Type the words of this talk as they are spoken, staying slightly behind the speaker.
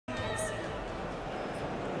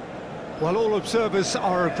Well, all observers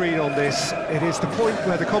are agreed on this. It is the point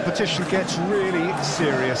where the competition gets really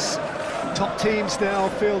serious. Top teams now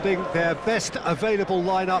fielding their best available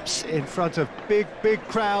lineups in front of big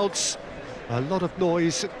crowds. A lot of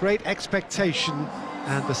noise, great expectation,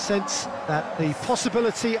 and the sense that the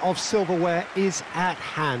possibility of silverware is at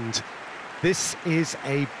hand. This is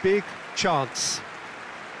a big chance.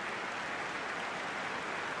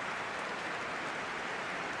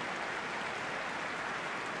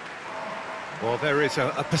 Well, there is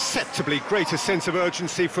a perceptibly greater sense of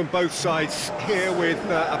urgency from both sides here with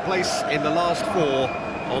a place in the last four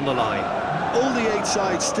on the line. All the 8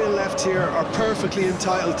 sides still left here are perfectly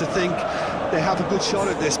entitled to think they have a good shot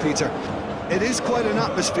at this, Peter. It is quite an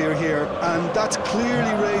atmosphere here, and that's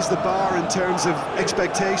clearly raised the bar in terms of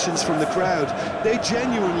expectations from the crowd. They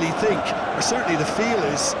genuinely think, or certainly the feel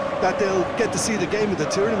is, that they'll get to see the game of the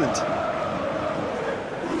tournament.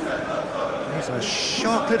 There's a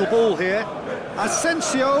sharp little ball here.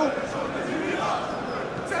 Asensio.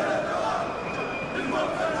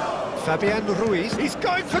 Fabian Ruiz. He's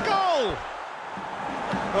going for goal!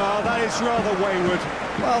 Well, that is rather wayward.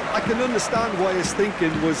 Well, I can understand why his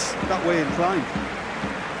thinking was that way inclined.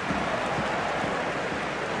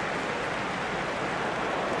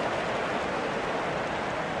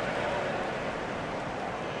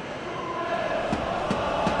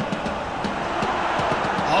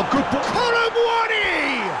 Oh, good ball.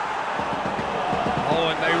 Oh,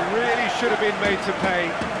 and they really should have been made to pay.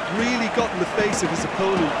 Really got in the face of his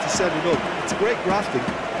opponent to set it up. It's great grafting.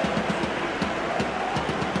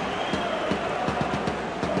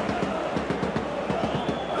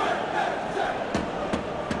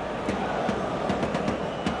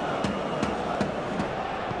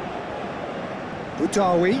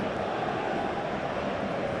 Butawi.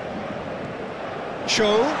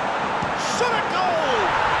 Cho. Shot a goal!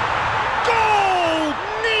 Goal!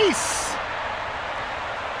 Nice!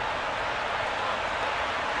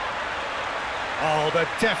 Oh, the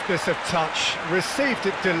deftness of touch. Received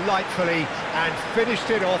it delightfully and finished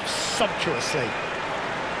it off sumptuously.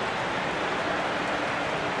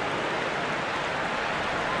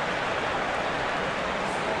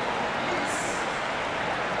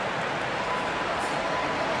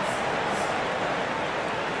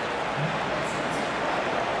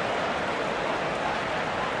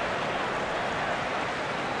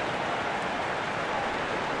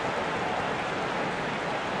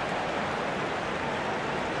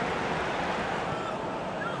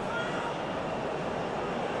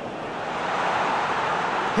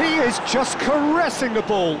 He is just caressing the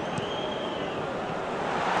ball. Oh,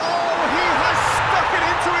 he has stuck it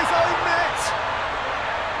into his own net!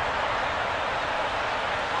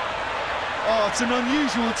 Oh, it's an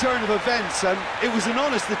unusual turn of events, and it was an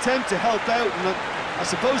honest attempt to help out, and I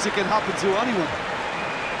suppose it can happen to anyone.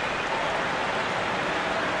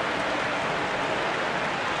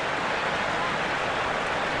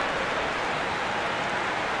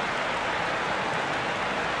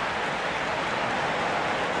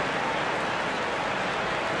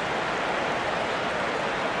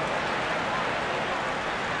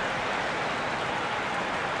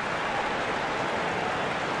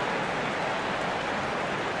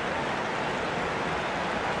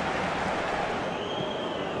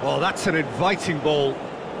 Well, that's an inviting ball.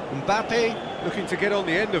 Mbappe looking to get on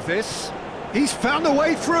the end of this. He's found a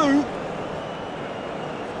way through.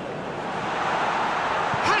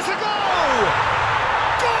 Has a goal!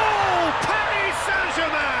 Goal! Paris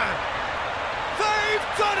Saint-Germain! They've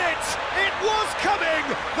done it! It was coming!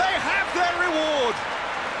 They have their reward!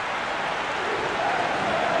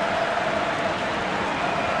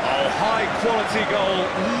 Oh, high-quality goal.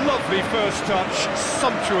 Lovely first touch.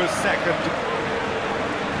 Sumptuous second.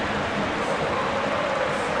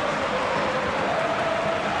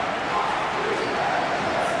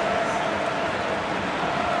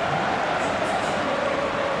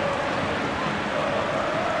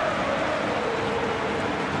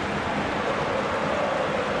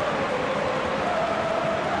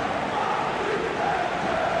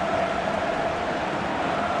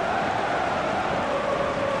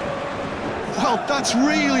 Well, that's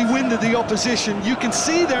really winded the opposition. You can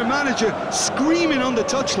see their manager screaming on the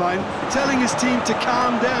touchline, telling his team to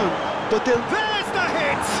calm down. But they'll... There's the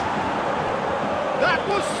hit! That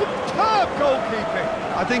was superb goalkeeping.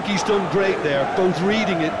 I think he's done great there, both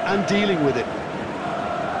reading it and dealing with it.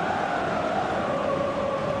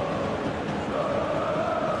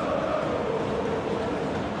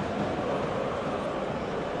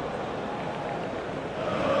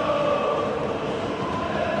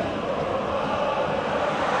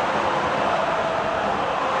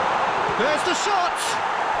 There's the shot!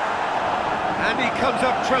 And he comes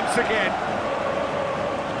up trumps again.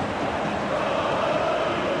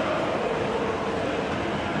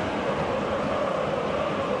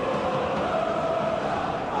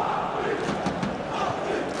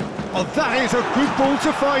 Oh, that is a good ball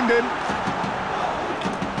to find him.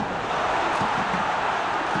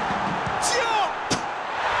 Jump!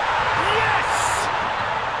 Yes!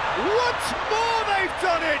 Once more they've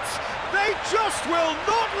done it! They just will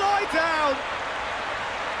not lie down!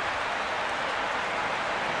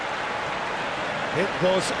 It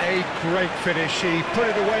was a great finish. He put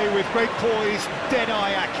it away with great poise,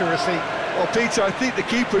 dead-eye accuracy. Well, Peter, I think the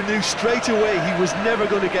keeper knew straight away he was never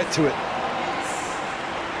going to get to it.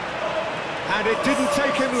 And it didn't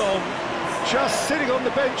take him long. Just sitting on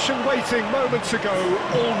the bench and waiting moments ago,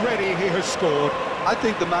 already he has scored. I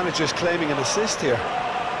think the manager's claiming an assist here.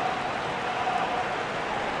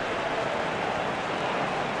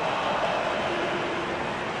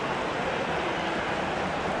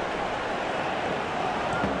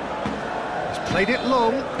 He's played it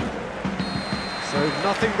long. So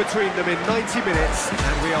nothing between them in 90 minutes,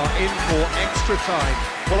 and we are in for extra time.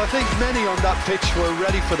 Well, I think many on that pitch were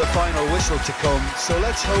ready for the final whistle to come, so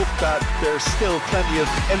let's hope that there's still plenty of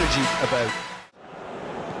energy about.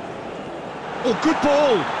 Oh, good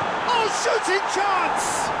ball! Oh, shooting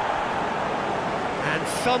chance! And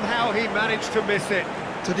somehow he managed to miss it.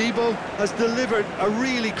 Todibo has delivered a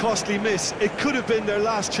really costly miss. It could have been their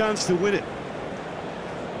last chance to win it.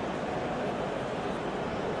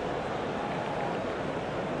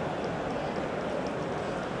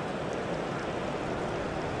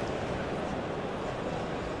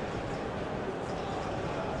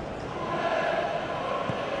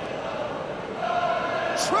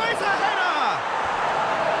 Tries a header!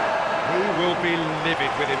 He will be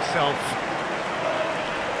livid with himself.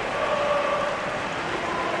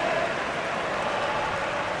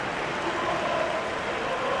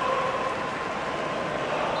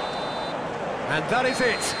 And that is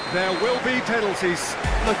it. There will be penalties.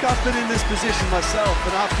 Look, I've been in this position myself,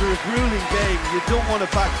 and after a grueling game, you don't want to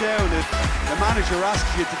back down if the manager asks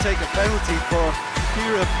you to take a penalty for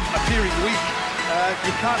fear of appearing weak.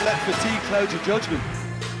 You can't let fatigue cloud your judgment.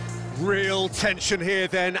 Real tension here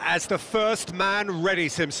then as the first man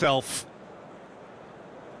readies himself.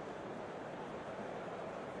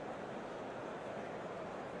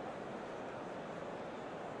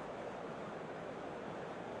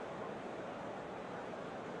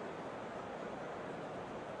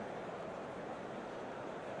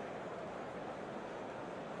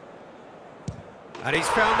 And he's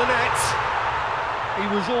found the net.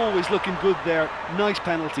 He was always looking good there. Nice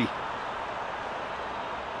penalty.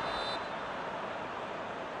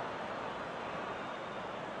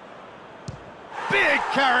 Big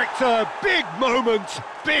character, big moment,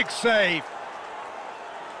 big save.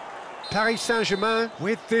 Paris Saint-Germain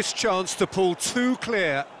with this chance to pull two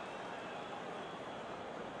clear.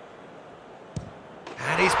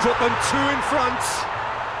 And he's put them two in front.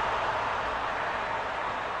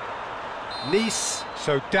 Nice,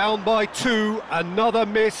 so down by two, another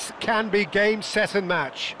miss can be game, set and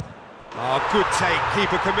match. Oh, good take,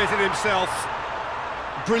 keeper committed himself.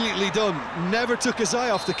 Brilliantly done, never took his eye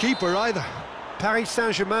off the keeper either. Paris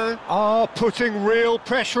Saint-Germain are putting real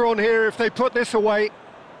pressure on here if they put this away.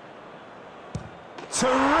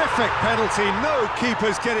 Terrific penalty, no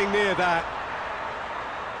keepers getting near that.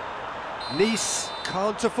 Nice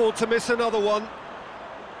can't afford to miss another one.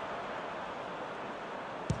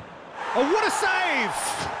 Oh, what a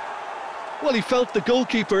save! Well, he felt the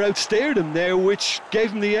goalkeeper outstared him there, which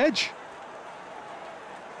gave him the edge.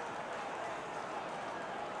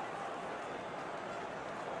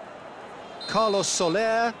 Carlos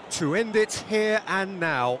Soler to end it here and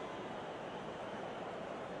now.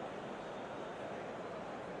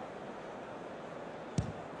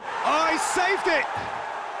 Oh, he saved it!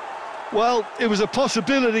 Well, it was a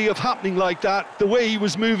possibility of happening like that, the way he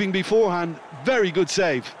was moving beforehand. Very good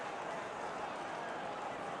save.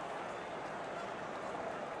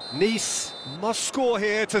 Nice must score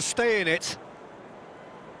here to stay in it.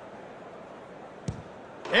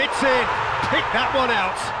 It's in! Pick that one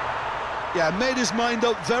out! Yeah, made his mind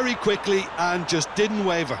up very quickly and just didn't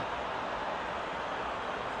waver.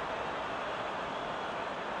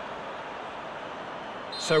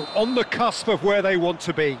 So on the cusp of where they want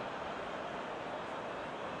to be.